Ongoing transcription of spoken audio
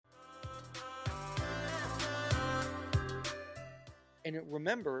And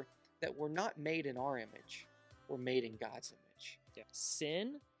remember that we're not made in our image. We're made in God's image. Yeah.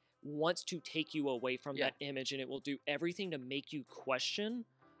 Sin wants to take you away from Yeah. that image, and it will do everything to make you question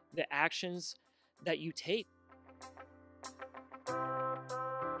the actions that you take.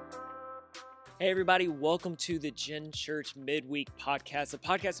 Hey everybody, welcome to the Gen Church Midweek Podcast, a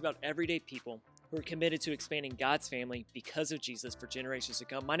podcast about everyday people who are committed to expanding God's family because of Jesus for generations to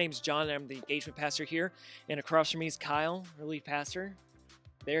come. My name is John, and I'm the engagement pastor here, and across from me is Kyle, our lead pastor.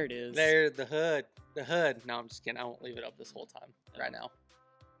 There it is. There, the hood. No, I'm just kidding. I won't leave it up this whole time right now.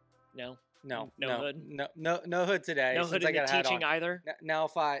 No? No hood? No hood today. No hood in the teaching either? Now,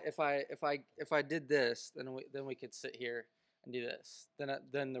 if I did this, then we could sit here and do this.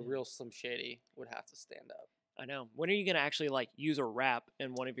 Then the real Slim Shady would have to stand up. I know. When are you going to actually use a rap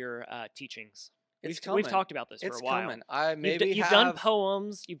in one of your teachings? We've talked about this for a while. It's coming. You've done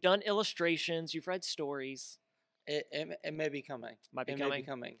poems, you've done illustrations, you've read stories. It may be coming. Might be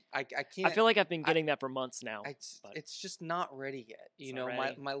coming. I can't. I feel like I've been getting that for months now. It's just not ready yet. You know,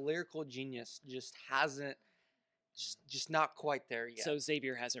 ready. my lyrical genius just hasn't, just not quite there yet. So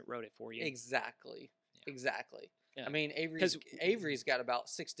Xavier hasn't wrote it for you. Exactly. Yeah. I mean, Avery's got about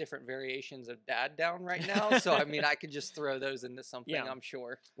 6 different variations of dad down right now. So, I mean, I could just throw those into something, Yeah. I'm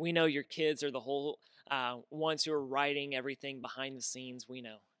sure. We know your kids are the whole ones who are writing everything behind the scenes. We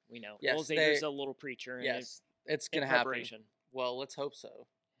know. Yes, well, Xavier's a little preacher. And yes, it's going to happen. Well, let's hope so.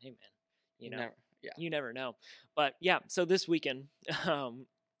 Hey, man. You You never know. But, yeah, so this weekend,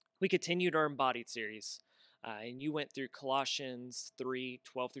 we continued our Embodied series. And you went through Colossians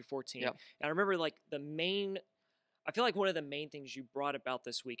 3:12 through 14. Yep. And I remember, I feel like one of the main things you brought about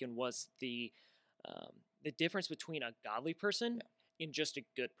this weekend was the difference between a godly person and just a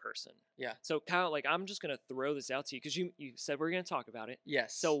good person. Yeah. So Kyle, I'm just gonna throw this out to you because you said we're gonna talk about it.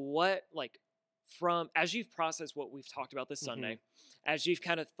 Yes. So what, as you've processed what we've talked about this Sunday, as you've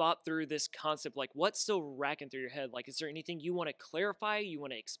kind of thought through this concept, what's still racking through your head? Is there anything you want to clarify? You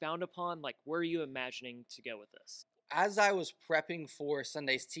want to expound upon? Where are you imagining to go with this? As I was prepping for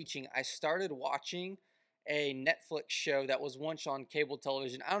Sunday's teaching, I started watching a Netflix show that was once on cable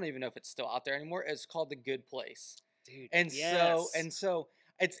television. I don't even know if it's still out there anymore. It's called The Good Place. Dude, and yes. so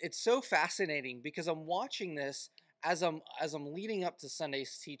it's so fascinating because I'm watching this as I'm leading up to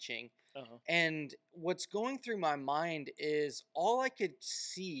Sunday's teaching. And what's going through my mind is all I could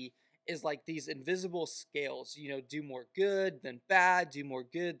see is these invisible scales, do more good than bad, do more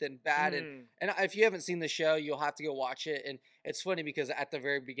good than bad. And if you haven't seen the show, you'll have to go watch it. And it's funny because at the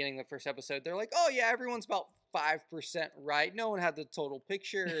very beginning of the first episode, they're like, oh yeah, everyone's about 5% right. No one had the total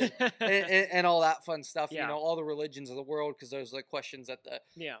picture and all that fun stuff. Yeah. All the religions of the world, because those are the questions that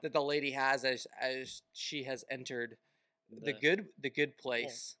the lady has as she has entered the good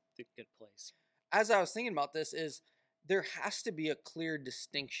place. The good place. As I was thinking about this, is there has to be a clear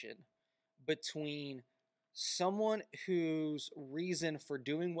distinction between someone whose reason for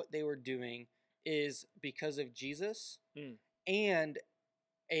doing what they were doing is because of Jesus and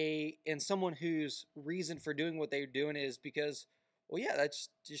someone whose reason for doing what they're doing is because, well, yeah, that's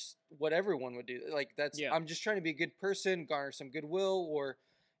just what everyone would do. I'm just trying to be a good person, garner some goodwill, or,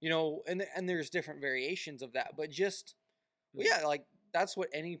 and there's different variations of that, but just, that's what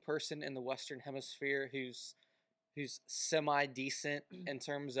any person in the Western Hemisphere who's semi-decent in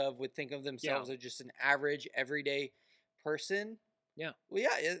terms of would think of themselves as just an average, everyday person. Yeah. Well,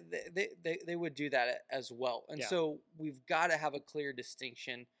 yeah, they would do that as well. And so we've got to have a clear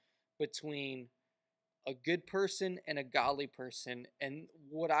distinction between a good person and a godly person. And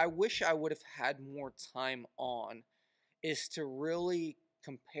what I wish I would have had more time on is to really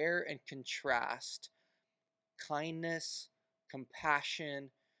compare and contrast kindness, compassion,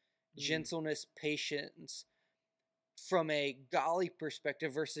 gentleness, patience from a godly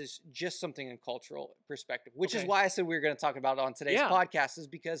perspective versus just something in cultural perspective, which is why I said we were going to talk about it on today's podcast, is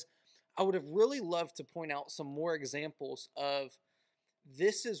because I would have really loved to point out some more examples of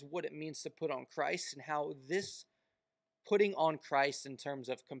this is what it means to put on Christ, and how this putting on Christ in terms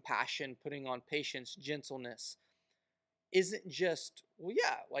of compassion, putting on patience, gentleness isn't just,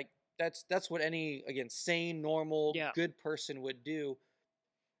 that's what any, again, sane, normal, good person would do.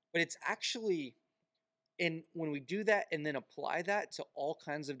 But it's actually, when we do that and then apply that to all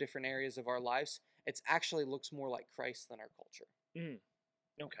kinds of different areas of our lives, it actually looks more like Christ than our culture.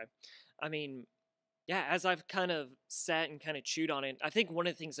 Okay. I mean, as I've kind of sat and kind of chewed on it, I think one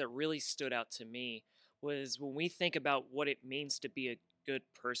of the things that really stood out to me was when we think about what it means to be a good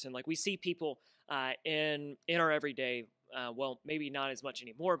person. We see people in our everyday, maybe not as much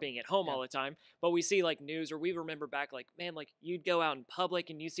anymore being at home all the time, but we see news, or we remember back, you'd go out in public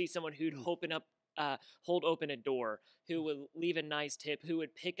and you see someone who'd open up hold open a door, who would leave a nice tip, who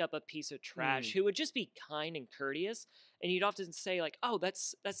would pick up a piece of trash, Mm, who would just be kind and courteous. And you'd often say like, "Oh,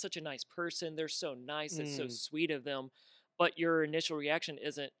 that's such a nice person. They're so nice. That's so mm, sweet of them." But your initial reaction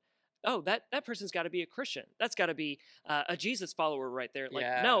isn't, "Oh, that person's got to be a Christian. That's got to be a Jesus follower right there."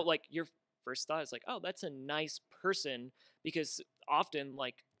 Like, no, yeah. like your first thought is like, "Oh, that's a nice person," because often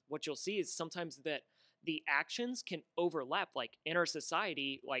like what you'll see is sometimes that the actions can overlap. Like in our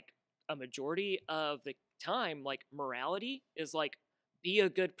society, like a majority of the time, like morality is like be a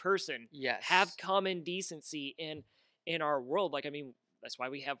good person, have Yes. common decency in our world. Like, I mean, that's why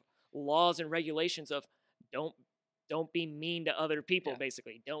we have laws and regulations of don't don't be mean to other people. Yeah.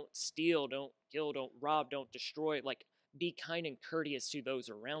 Basically, don't steal, don't kill, don't rob, don't destroy. Like, be kind and courteous to those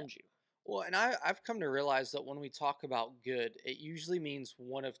Yeah. around you. Well, and I've come to realize that when we talk about good, it usually means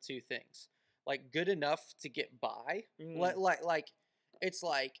one of two things. Like good enough to get by. Mm, It's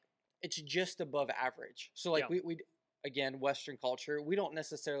like it's just above average. So yeah, like we again, Western culture, we don't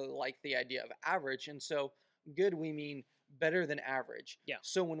necessarily like the idea of average. And so good we mean better than average. yeah.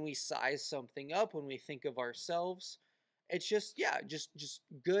 So when we size something up, when we think of ourselves, it's just yeah, just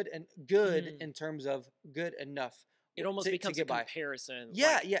good and good Mm. in terms of good enough It almost to becomes a get by. comparison.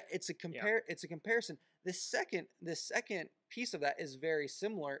 Yeah, Like, yeah, yeah, it's a comparison. The second piece of that is very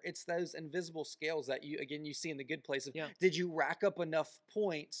similar. It's those invisible scales that you see in the good place of yeah, did you rack up enough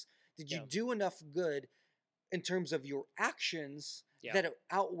points? Did you yeah, do enough good in terms of your actions yeah, that it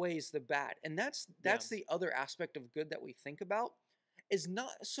outweighs the bad? And that's yeah. that's the other aspect of good that we think about is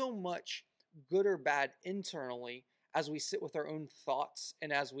not so much good or bad internally as we sit with our own thoughts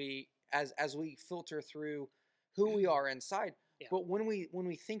and as we filter through who we are inside. Yeah. But when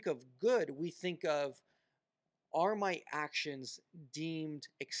we think of good, we think of are my actions deemed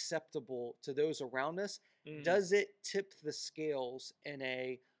acceptable to those around us? Mm, Does it tip the scales in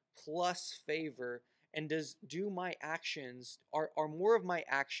a plus favor? And do my actions are more of my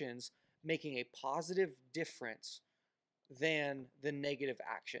actions making a positive difference than the negative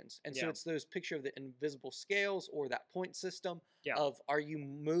actions? And so yeah, it's those picture of the invisible scales or that point system yeah, of are you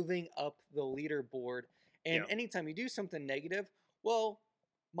moving up the leaderboard? And yeah, anytime you do something negative, well,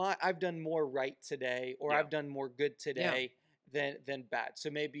 I've done more right today or yeah, I've done more good yeah, today than bad. So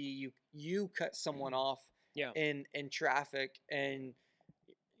maybe you cut someone off yeah, in traffic and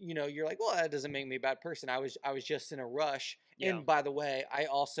you're like, well, that doesn't make me a bad person. I was just in a rush. yeah, And by the way, I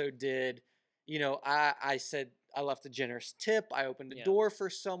also did, I said I left a generous tip. I opened a yeah, door for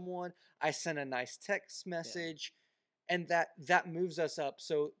someone. I sent a nice text yeah, message, and that moves us up.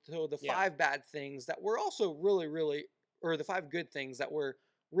 So the yeah, five bad things that were also really really, or the five good things that were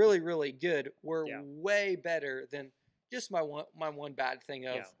really really good were yeah, way better than just my one bad thing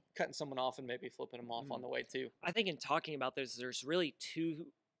of yeah. cutting someone off and maybe flipping them off on Mm. the way too. I think in talking about this, there's really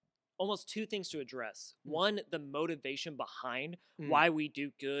almost two things to address. Mm, One, the motivation behind mm, why we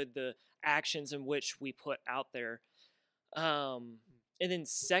do good, the actions in which we put out there. Um, and then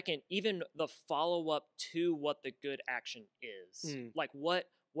second, even the follow up to what the good action is. mm, Like what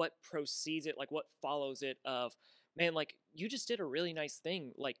precedes it, like what follows it of, man, like you just did a really nice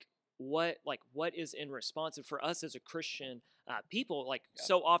thing. Like what is in response? And for us as a Christian people, like yeah.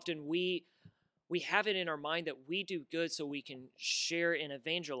 so often we have it in our mind that we do good so we can share and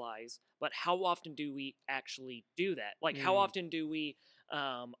evangelize, but how often do we actually do that? Like how Mm, often do we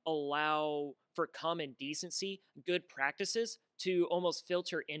allow for common decency good practices to almost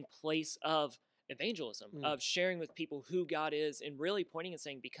filter in place of evangelism, mm. of sharing with people who God is, and really pointing and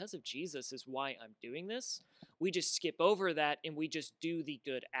saying, because of Jesus is why I'm doing this. We just skip over that and we just do the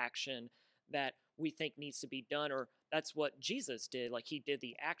good action that we think needs to be done, or that's what Jesus did. Like he did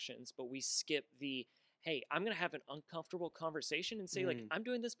the actions, but we skip the, hey, I'm going to have an uncomfortable conversation and say, like, Mm. I'm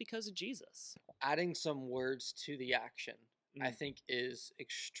doing this because of Jesus. Adding some words to the action, I Mm, think, is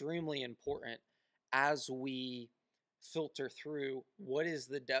extremely important as we filter through what is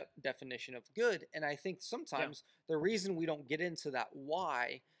the definition of good. And I think yeah. sometimes the reason we don't get into that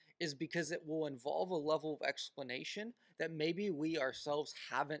why is because it will involve a level of explanation that maybe we ourselves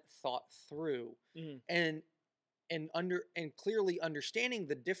haven't thought through. Mm, And and clearly understanding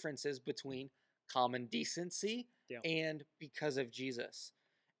the differences between common decency yeah. and because of Jesus.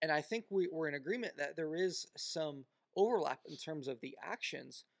 And I think we're in agreement that there is some overlap in terms of the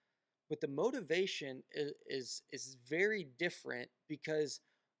actions, but the motivation is very different because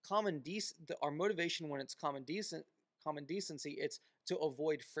our motivation when it's common decency, it's to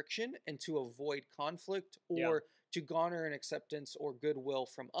avoid friction and to avoid conflict Yeah. or to garner an acceptance or goodwill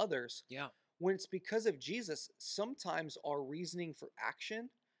from others. Yeah. When it's because of Jesus, sometimes our reasoning for action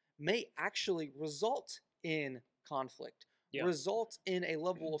may actually result in conflict, Yeah. result in a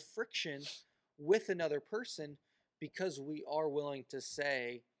level of friction with another person, because we are willing to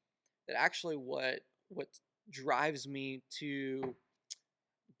say that actually what drives me to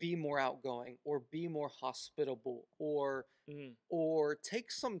be more outgoing or be more hospitable Mm. or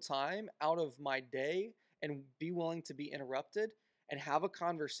take some time out of my day and be willing to be interrupted and have a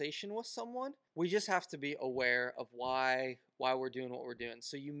conversation with someone. We just have to be aware of why we're doing what we're doing.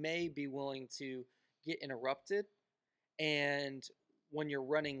 So you may be willing to get interrupted, and when you're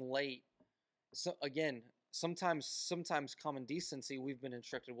running late, so again, sometimes common decency, we've been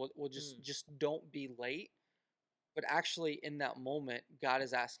instructed, we'll just don't be late. But actually, in that moment, God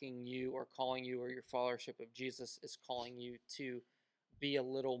is asking you or calling you, or your followership of Jesus is calling you to be a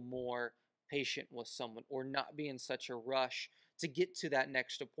little more patient with someone, or not be in such a rush to get to that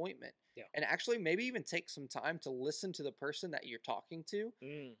next appointment. Yeah. And actually maybe even take some time to listen to the person that you're talking to,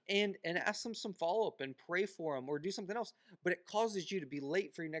 Mm. and ask them some follow-up and pray for them or do something else. But it causes you to be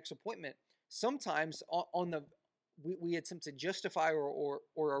late for your next appointment. Sometimes on the we attempt to justify or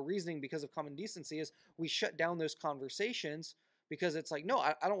our reasoning because of common decency is we shut down those conversations because it's like, no,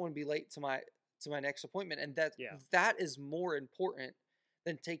 I don't want to be late to my next appointment. And that is more important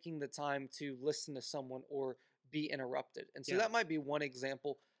than taking the time to listen to someone or be interrupted. And so that might be one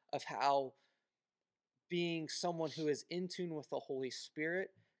example of how being someone who is in tune with the Holy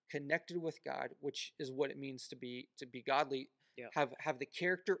Spirit, connected with God, which is what it means to be godly, have the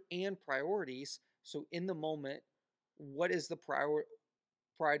character and priorities. So in the moment, what is the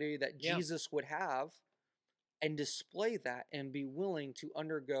priority that Jesus would have, and display that and be willing to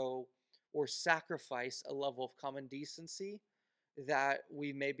undergo or sacrifice a level of common decency that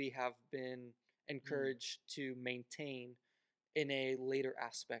we maybe have been encouraged to maintain in a later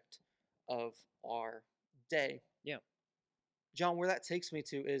aspect of our day. Yeah. John, where that takes me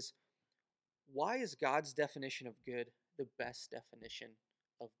to is, why is God's definition of good the best definition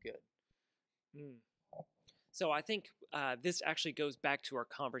of good? Mm. So I think this actually goes back to our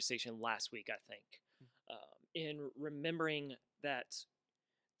conversation last week, I think, in remembering that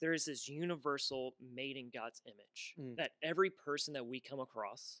there is this universal made in God's image, that every person that we come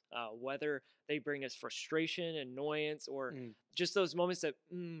across, whether they bring us frustration, annoyance, or just those moments that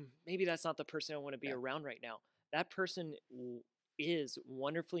maybe that's not the person I want to be around right now, that person is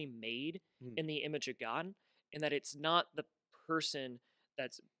wonderfully made in the image of God, and that it's not the person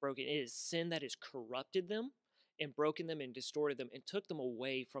that's broken. It is sin that has corrupted them and broken them and distorted them and took them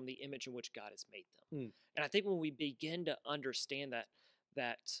away from the image in which God has made them. And I think when we begin to understand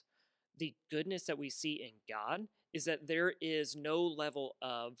that the goodness that we see in God is that there is no level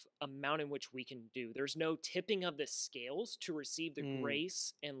of amount in which we can do. There's no tipping of the scales to receive the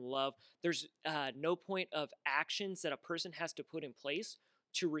grace and love. There's no point of actions that a person has to put in place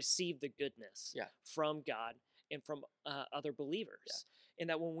to receive the goodness from God and from other believers. And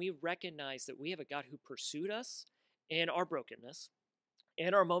that when we recognize that we have a God who pursued us in our brokenness,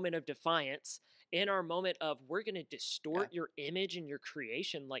 in our moment of defiance, in our moment of we're going to distort your image and your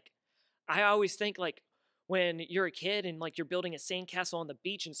creation. Like, I always think, like, when you're a kid and like you're building a sandcastle on the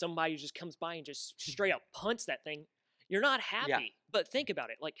beach and somebody just comes by and just straight up punts that thing, you're not happy. But think about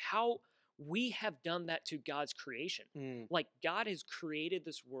it, like how we have done that to God's creation. Like, God has created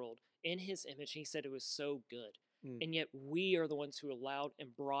this world in his image, and he said it was so good. And yet we are the ones who allowed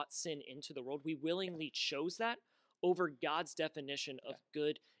and brought sin into the world. We willingly chose that over God's definition of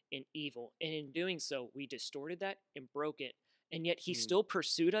good and evil. And in doing so, we distorted that and broke it. And yet he still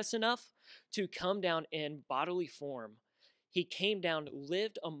pursued us enough to come down in bodily form. He came down,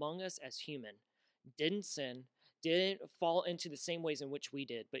 lived among us as human, didn't sin, didn't fall into the same ways in which we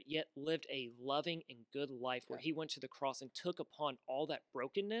did, but yet lived a loving and good life where he went to the cross and took upon all that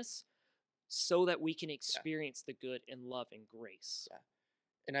brokenness so that we can experience the good and love and grace.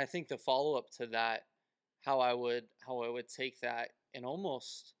 And I think the follow-up to that, how I would take that and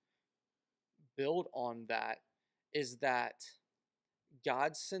almost build on that, is that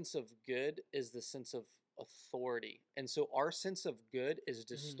God's sense of good is the sense of authority. And so our sense of good is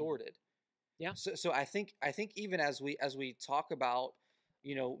distorted. So I think even as we talk about,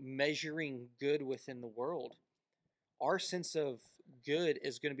 measuring good within the world, our sense of good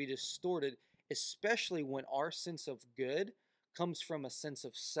is going to be distorted, especially when our sense of good comes from a sense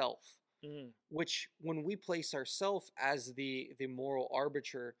of self. Which, when we place ourselves as the moral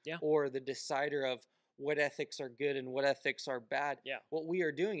arbiter or the decider of what ethics are good and what ethics are bad, what we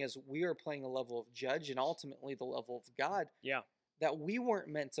are doing is we are playing a level of judge and ultimately the level of God that we weren't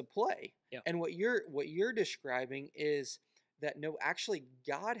meant to play. And what you're describing is that no, actually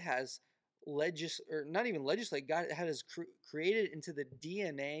God has or not even legislate, God has created into the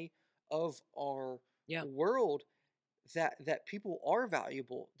DNA of our world that people are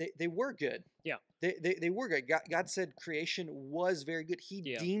valuable. They were good. Yeah. They were good. God said creation was very good. He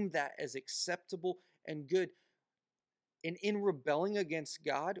Yeah. deemed that as acceptable and good. And in rebelling against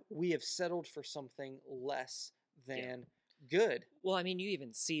God, we have settled for something less than good. Well, I mean, you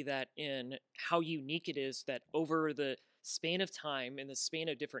even see that in how unique it is that over the span of time, in the span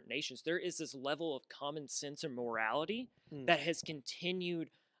of different nations, there is this level of common sense and morality that has continued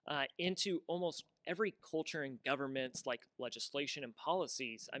into almost every culture and government's like legislation and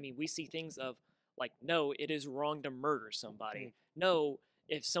policies. I mean, we see things of like, no, it is wrong to murder somebody. No,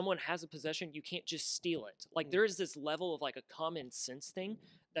 if someone has a possession, you can't just steal it. Like, there is this level of like a common sense thing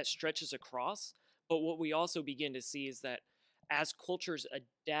that stretches across. But what we also begin to see is that as cultures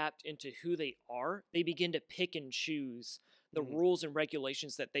adapt into who they are, they begin to pick and choose the rules and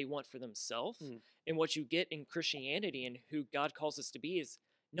regulations that they want for themselves. And what you get in Christianity and who God calls us to be is,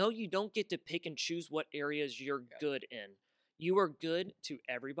 no, you don't get to pick and choose what areas you're good in. You are good to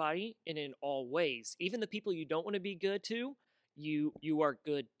everybody and in all ways. Even the people you don't want to be good to, you are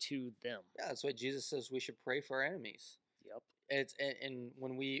good to them. Yeah, that's why Jesus says we should pray for our enemies. Yep. It's and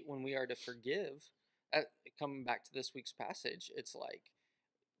when we are to forgive, coming back to this week's passage, it's like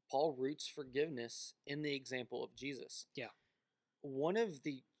Paul roots forgiveness in the example of Jesus. Yeah. One of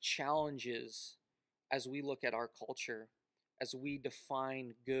the challenges as we look at our culture, as we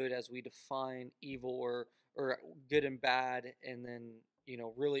define good, as we define evil, or good and bad, and then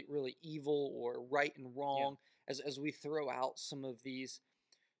really really evil or right and wrong, as we throw out some of these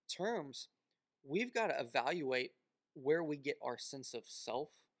terms, we've got to evaluate where we get our sense of self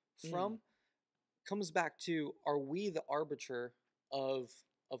from. Comes back to, are we the arbiter of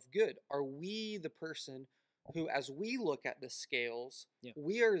good? Are we the person who, as we look at the scales,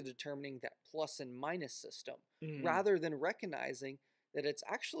 we are determining that plus and minus system, rather than recognizing that it's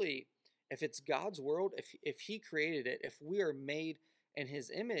actually, if it's God's world, if he created it, if we are made in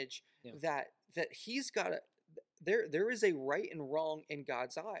his image, that he's got there is a right and wrong in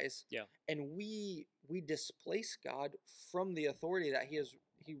God's eyes. And we displace God from the authority that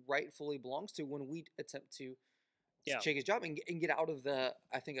he rightfully belongs to when we attempt to take his job and get out of the,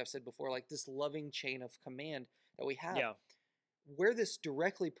 I think I've said before, like this loving chain of command that we have. Where this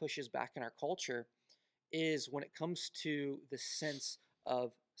directly pushes back in our culture is when it comes to the sense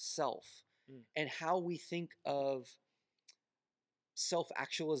of self and how we think of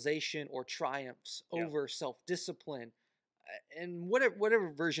self-actualization or triumphs over self-discipline and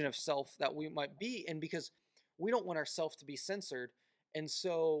whatever version of self that we might be in, because we don't want ourself to be censored. And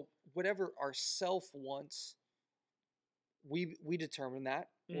so whatever our self wants, we determine that.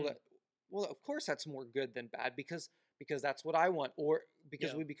 Well, of course that's more good than bad because that's what I want, or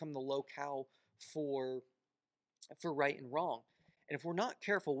because we become the locale for right and wrong. And if we're not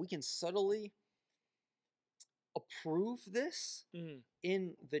careful, we can subtly approve this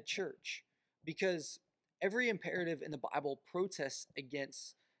in the church, because every imperative in the Bible protests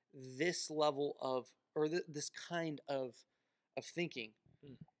against this level of, or this kind of thinking.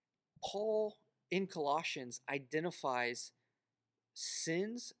 Paul in Colossians identifies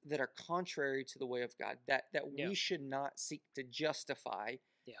sins that are contrary to the way of God, that we should not seek to justify,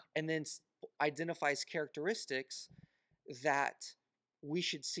 and then identifies characteristics that we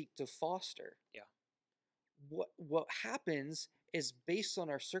should seek to foster. What happens is, based on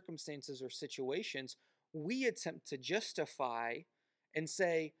our circumstances or situations, we attempt to justify and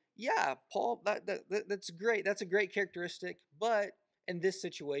say, yeah, Paul, that's great. That's a great characteristic. But in this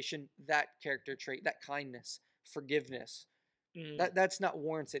situation, that character trait, that kindness, forgiveness, that's not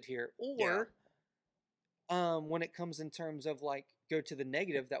warranted here. Or when it comes in terms of like, go to the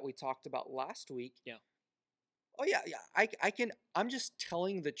negative that we talked about last week. Oh yeah. I'm just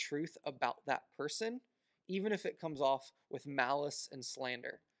telling the truth about that person, even if it comes off with malice and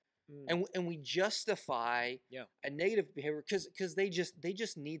slander. And we justify a negative behavior because they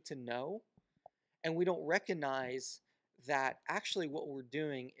just need to know, and we don't recognize that actually what we're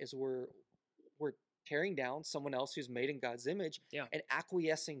doing is we're tearing down someone else who's made in God's image and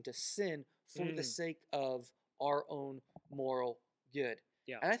acquiescing to sin for the sake of our own moral good.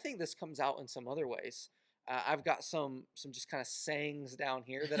 And I think this comes out in some other ways. I've got some just kind of sayings down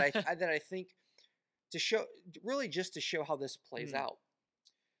here that I think to show, really just to show how this plays out.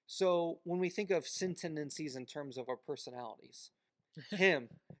 So when we think of sin tendencies in terms of our personalities,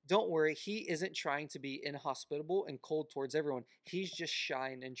 don't worry, he isn't trying to be inhospitable and cold towards everyone. He's just shy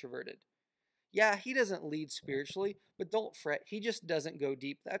and introverted. Yeah, he doesn't lead spiritually, but don't fret. He just doesn't go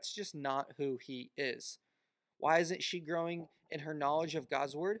deep. That's just not who he is. Why isn't she growing in her knowledge of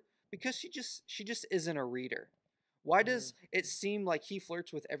God's word? Because she just isn't a reader. Why does it seem like he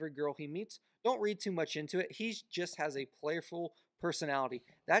flirts with every girl he meets? Don't read too much into it. He just has a playful personality.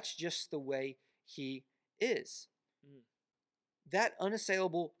 That's just the way he is. Mm. That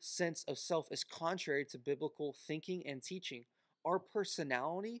unassailable sense of self is contrary to biblical thinking and teaching. Our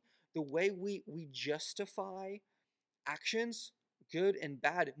personality, the way we justify actions, good and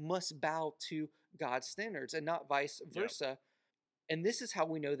bad, must bow to God's standards and not vice Yeah. versa. And this is how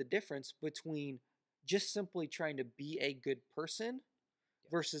we know the difference between just simply trying to be a good person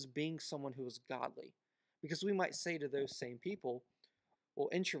versus being someone who is godly. Because we might say to those same people, well,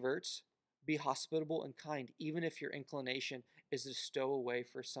 introverts, be hospitable and kind, even if your inclination is to stow away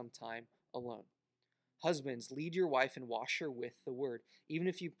for some time alone. Husbands, lead your wife and wash her with the word, even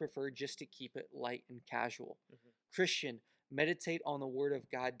if you prefer just to keep it light and casual. Mm-hmm. Christian, meditate on the word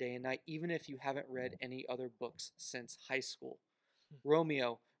of God day and night, even if you haven't read any other books since high school.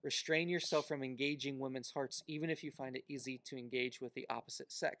 Romeo, restrain yourself from engaging women's hearts, even if you find it easy to engage with the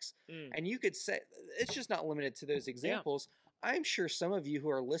opposite sex. And you could say, it's just not limited to those examples. Yeah. I'm sure some of you who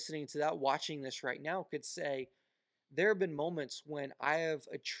are listening to that, watching this right now, could say, there have been moments when I have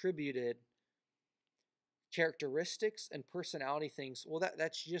attributed characteristics and personality things, well,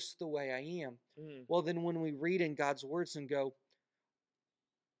 that's just the way I am. Well, then when we read in God's words and go,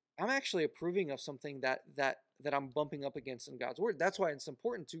 I'm actually approving of something that I'm bumping up against in God's word. That's why it's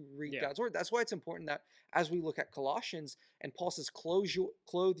important to read God's word. That's why it's important that as we look at Colossians and Paul says,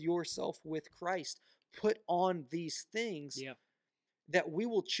 clothe yourself with Christ, put on these things, that we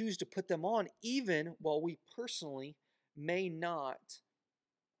will choose to put them on even while we personally may not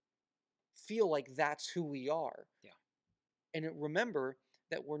feel like that's who we are. And remember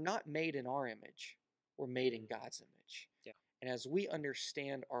that we're not made in our image. We're made in God's image. And as we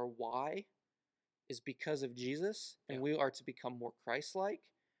understand our why is because of Jesus, and we are to become more Christ-like,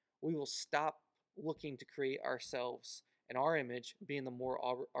 we will stop looking to create ourselves in our image, being the more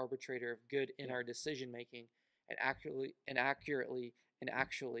arbitrator of good in our decision-making, and accurately and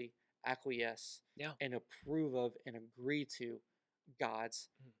actually acquiesce and approve of and agree to God's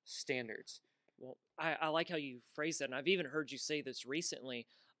standards. Well, I like how you phrase that, and I've even heard you say this recently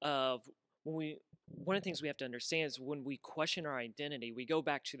of one of the things we have to understand is when we question our identity, we go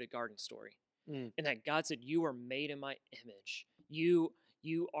back to the garden story. And that God said, you are made in my image. You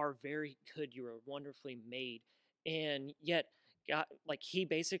are very good. You are wonderfully made. And yet God, like, he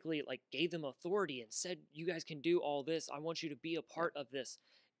basically like gave them authority and said, you guys can do all this. I want you to be a part of this.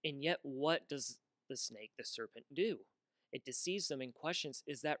 And yet what does the snake, the serpent, do? It deceives them and questions,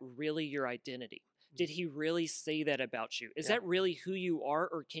 is that really your identity? Did he really say that about you? Is that really who you are,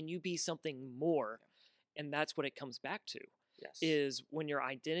 or can you be something more? And that's what it comes back to. Is when your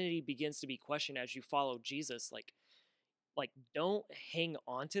identity begins to be questioned as you follow Jesus, like don't hang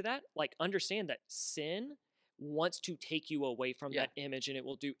on to that. Like, understand that sin wants to take you away from that image, and it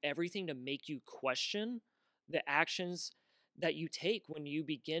will do everything to make you question the actions that you take when you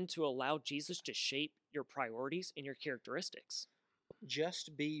begin to allow Jesus to shape your priorities and your characteristics.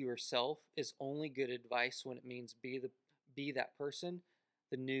 Just be yourself is only good advice when it means be that person,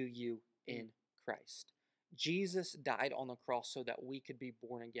 the new you in Christ. Jesus died on the cross so that we could be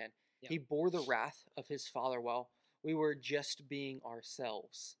born again. He bore the wrath of his Father while we were just being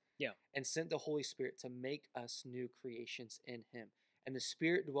ourselves. And sent the Holy Spirit to make us new creations in him. And the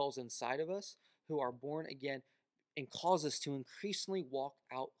Spirit dwells inside of us who are born again and cause us to increasingly walk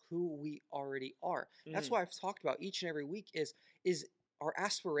out who we already are. That's why I've talked about each and every week is our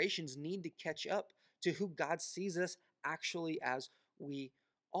aspirations need to catch up to who God sees us actually as we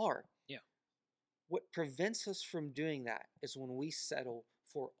are. What prevents us from doing that is when we settle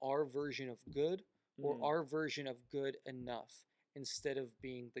for our version of good or our version of good enough instead of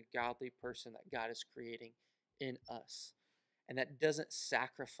being the godly person that God is creating in us. And that doesn't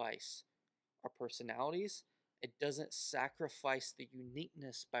sacrifice our personalities. It doesn't sacrifice the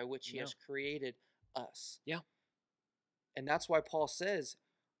uniqueness by which he has created us. And that's why Paul says,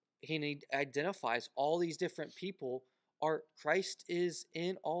 he identifies all these different people are Christ is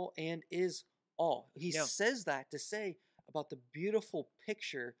in all and is all. He says that to say about the beautiful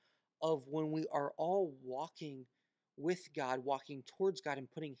picture of when we are all walking with God, walking towards God and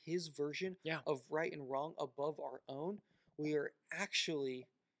putting his version of right and wrong above our own. We are actually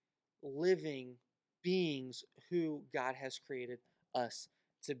living beings who God has created us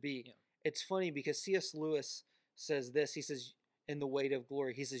to be. It's funny because C.S. Lewis says this. He says, in The Weight of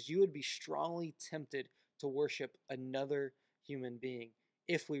Glory, he says, you would be strongly tempted to worship another human being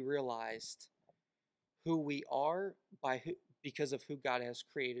if we realized who we are because of who God has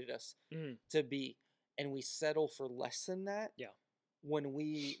created us to be. And we settle for less than that when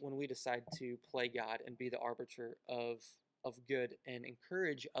we decide to play God and be the arbiter of of good and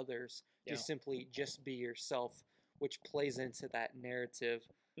encourage others to simply just be yourself, which plays into that narrative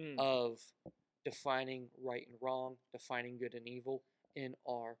of defining right and wrong, defining good and evil in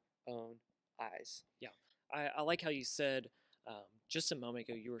our own eyes. Yeah. I like how you said just a moment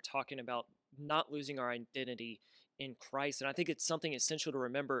ago, you were talking about not losing our identity in Christ. And I think it's something essential to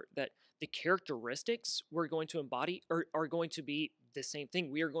remember that the characteristics we're going to embody are going to be the same thing.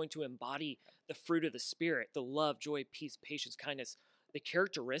 We are going to embody the fruit of the Spirit, the love, joy, peace, patience, kindness. The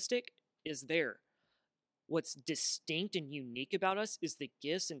characteristic is there. What's distinct and unique about us is the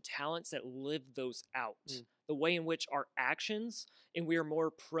gifts and talents that live those out. The way in which our actions and we are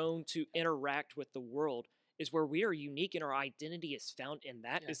more prone to interact with the world is where we are unique, and our identity is found in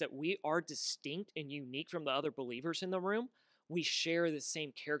that, is that we are distinct and unique from the other believers in the room. We share the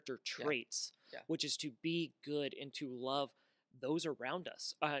same character traits, which is to be good and to love those around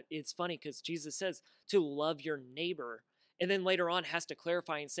us. It's funny because Jesus says to love your neighbor, and then later on has to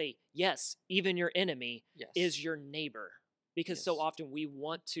clarify and say, yes, even your enemy is your neighbor. Because so often we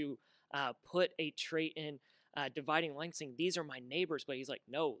want to put a trait in dividing line, saying these are my neighbors, but he's like,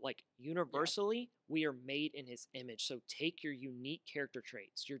 no, like universally we are made in his image. So take your unique character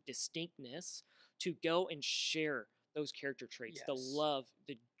traits, your distinctness, to go and share those character traits, the love,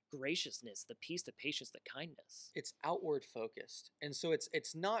 the graciousness, the peace, the patience, the kindness. It's outward focused, and so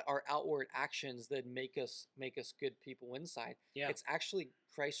it's not our outward actions that make us good people inside. It's actually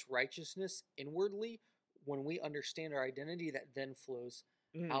Christ's righteousness inwardly when we understand our identity that then flows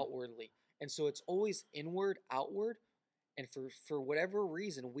outwardly. And so it's always inward, outward. And for whatever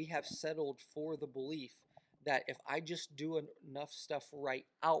reason, we have settled for the belief that if I just do enough stuff right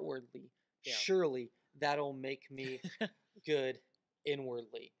outwardly, surely that'll make me good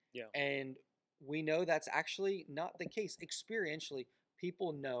inwardly. And we know that's actually not the case. Experientially,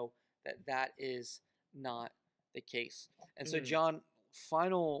 people know that that is not the case. And so, John,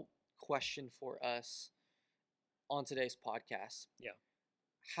 final question for us on today's podcast.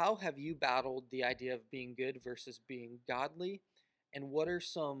 How have you battled the idea of being good versus being godly? And what are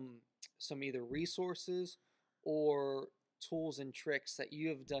some either resources or tools and tricks that you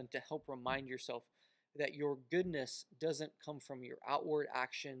have done to help remind yourself that your goodness doesn't come from your outward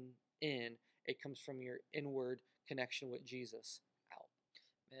action in, it comes from your inward connection with Jesus out?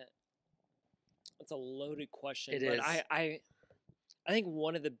 Man, that's a loaded question. It is. I think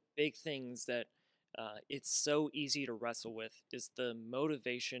one of the big things that it's so easy to wrestle with is the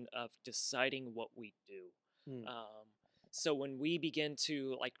motivation of deciding what we do. So when we begin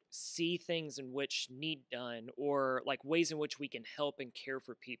to like see things in which need done, or like ways in which we can help and care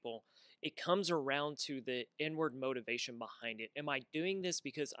for people, it comes around to the inward motivation behind it. Am I doing this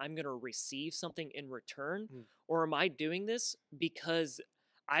because I'm going to receive something in return? Or am I doing this because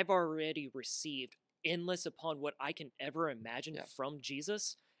I've already received endless upon what I can ever imagine from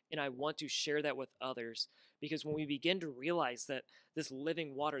Jesus? And I want to share that with others, because when we begin to realize that this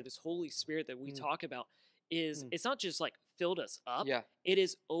living water, this Holy Spirit that we talk about is, it's not just like filled us up, it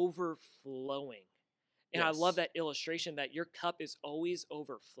is overflowing. And I love that illustration that your cup is always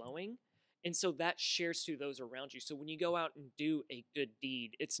overflowing. And so that shares to those around you. So when you go out and do a good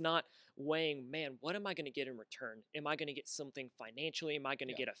deed, it's not weighing, man, what am I going to get in return? Am I going to get something financially? Am I going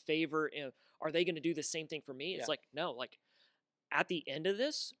to get a favor? Are they going to do the same thing for me? It's like, no, like, at the end of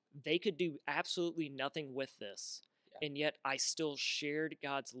this, they could do absolutely nothing with this. And yet I still shared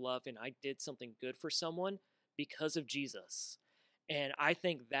God's love and I did something good for someone because of Jesus. And I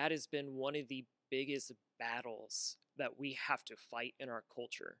think that has been one of the biggest battles that we have to fight in our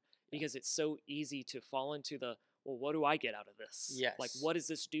culture, because it's so easy to fall into the, well, what do I get out of this? Like, what does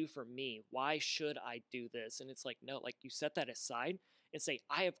this do for me? Why should I do this? And it's like, no, like you set that aside and say,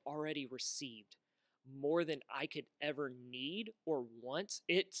 I have already received more than I could ever need or want.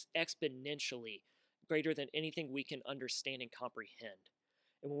 It's exponentially greater than anything we can understand and comprehend.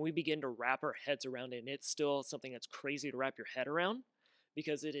 And when we begin to wrap our heads around it, and it's still something that's crazy to wrap your head around,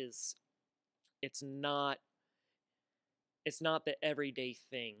 because it's not the everyday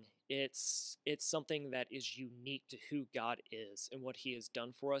thing. It's something that is unique to who God is and what he has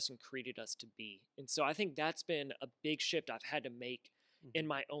done for us and created us to be. And so I think that's been a big shift I've had to make in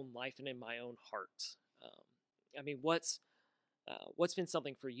my own life and in my own heart. I mean, what's been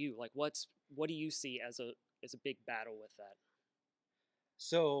something for you? Like, what do you see as a big battle with that?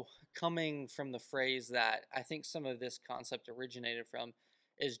 So, coming from the phrase that I think some of this concept originated from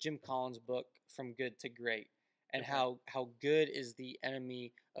is Jim Collins' book, From Good to Great, and how good is the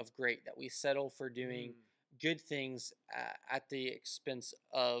enemy of great, that we settle for doing good things at the expense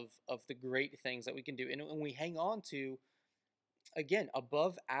of the great things that we can do. And we hang on to, again,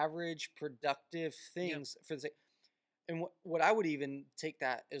 above average productive things for the sake. And what I would even take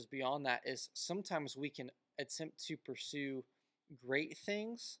that as beyond that is sometimes we can attempt to pursue great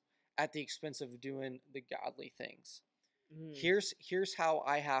things at the expense of doing the godly things. Mm. Here's how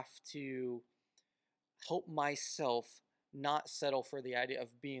I have to help myself not settle for the idea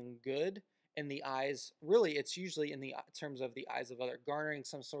of being good in the eyes. Really, it's usually in the terms of the eyes of other, garnering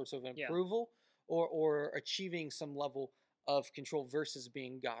some sorts of Yeah. approval or achieving some level of control versus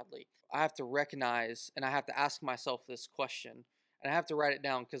being godly. I have to recognize and I have to ask myself this question, and I have to write it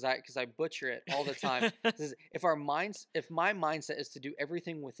down because I butcher it all the time. If my mindset is to do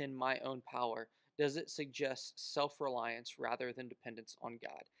everything within my own power, does it suggest self-reliance rather than dependence on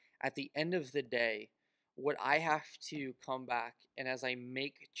God? At the end of the day, what I have to come back, and as I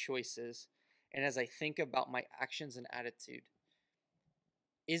make choices and as I think about my actions and attitude,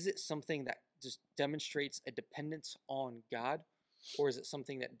 is it something that just demonstrates a dependence on God, or is it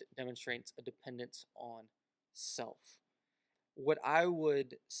something that demonstrates a dependence on self? What I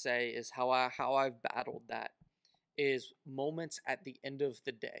would say is how I've battled that is moments at the end of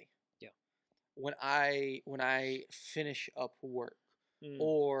the day. Yeah. When I finish up work, Mm.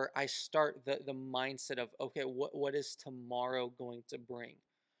 or I start the mindset of, okay, what is tomorrow going to bring?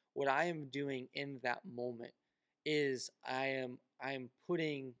 What I am doing in that moment is I am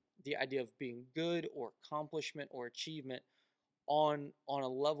putting the idea of being good or accomplishment or achievement on a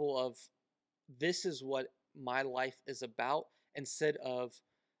level of, this is what my life is about, instead of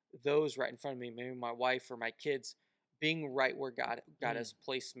those right in front of me, maybe my wife or my kids, being right where God has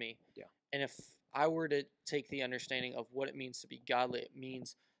placed me. Yeah. And if I were to take the understanding of what it means to be godly, it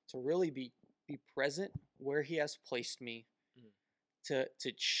means to really be present where He has placed me, to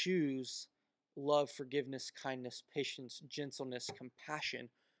choose love, forgiveness, kindness, patience, gentleness, compassion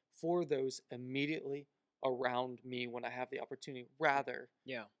for those immediately around me when I have the opportunity, rather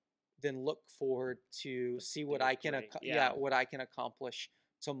Yeah. than look forward to see what bigger I can parade. Yeah. what I can accomplish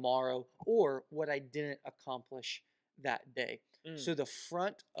tomorrow or what I didn't accomplish that day. So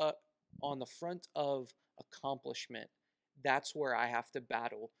Mm. on the front of accomplishment, that's where I have to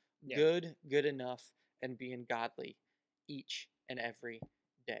battle Yeah. good enough, and being godly each and every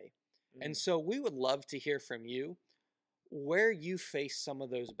day. And Mm. so we would love to hear from you where you face some of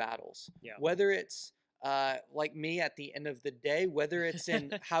those battles, Yeah. whether it's like me at the end of the day, whether it's in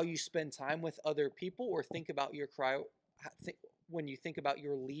how you spend time with other people, or think about your when you think about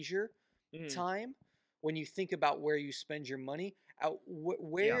your leisure Mm. time, when you think about where you spend your money, Yeah.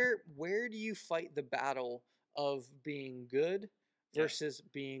 where do you fight the battle of being good Yeah. versus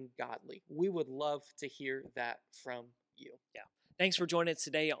being godly? We would love to hear that from you. Yeah. Thanks for joining us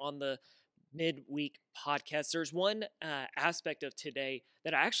today on the midweek podcast. There's one aspect of today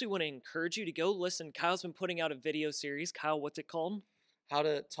that I actually want to encourage you to go listen. Kyle's been putting out a video series. Kyle, what's it called? How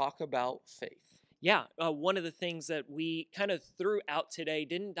to talk about faith. Yeah, one of the things that we kind of threw out today,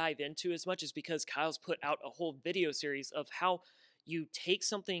 didn't dive into as much, is because Kyle's put out a whole video series of how you take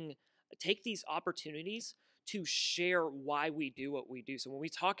these opportunities to share why we do what we do. So when we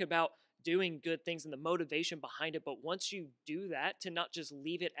talk about doing good things and the motivation behind it, but once you do that, to not just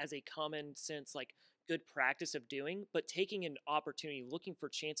leave it as a common sense, like good practice of doing, but taking an opportunity, looking for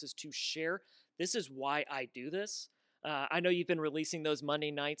chances to share, this is why I do this. I know you've been releasing those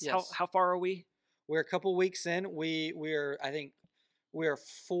Monday nights. Yes. How far are we? We're a couple weeks in. I think we are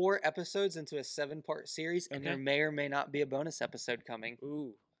 4 episodes into a 7-part series, and there may or may not be a bonus episode coming.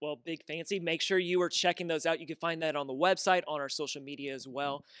 Ooh, well, big fancy. Make sure you are checking those out. You can find that on the website, on our social media as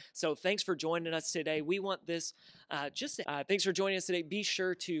well. So thanks for joining us today. We want this, thanks for joining us today. Be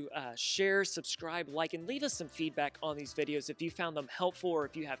sure to share, subscribe, like, and leave us some feedback on these videos if you found them helpful, or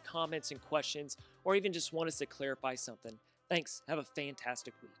if you have comments and questions, or even just want us to clarify something. Thanks. Have a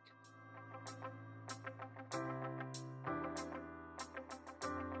fantastic week.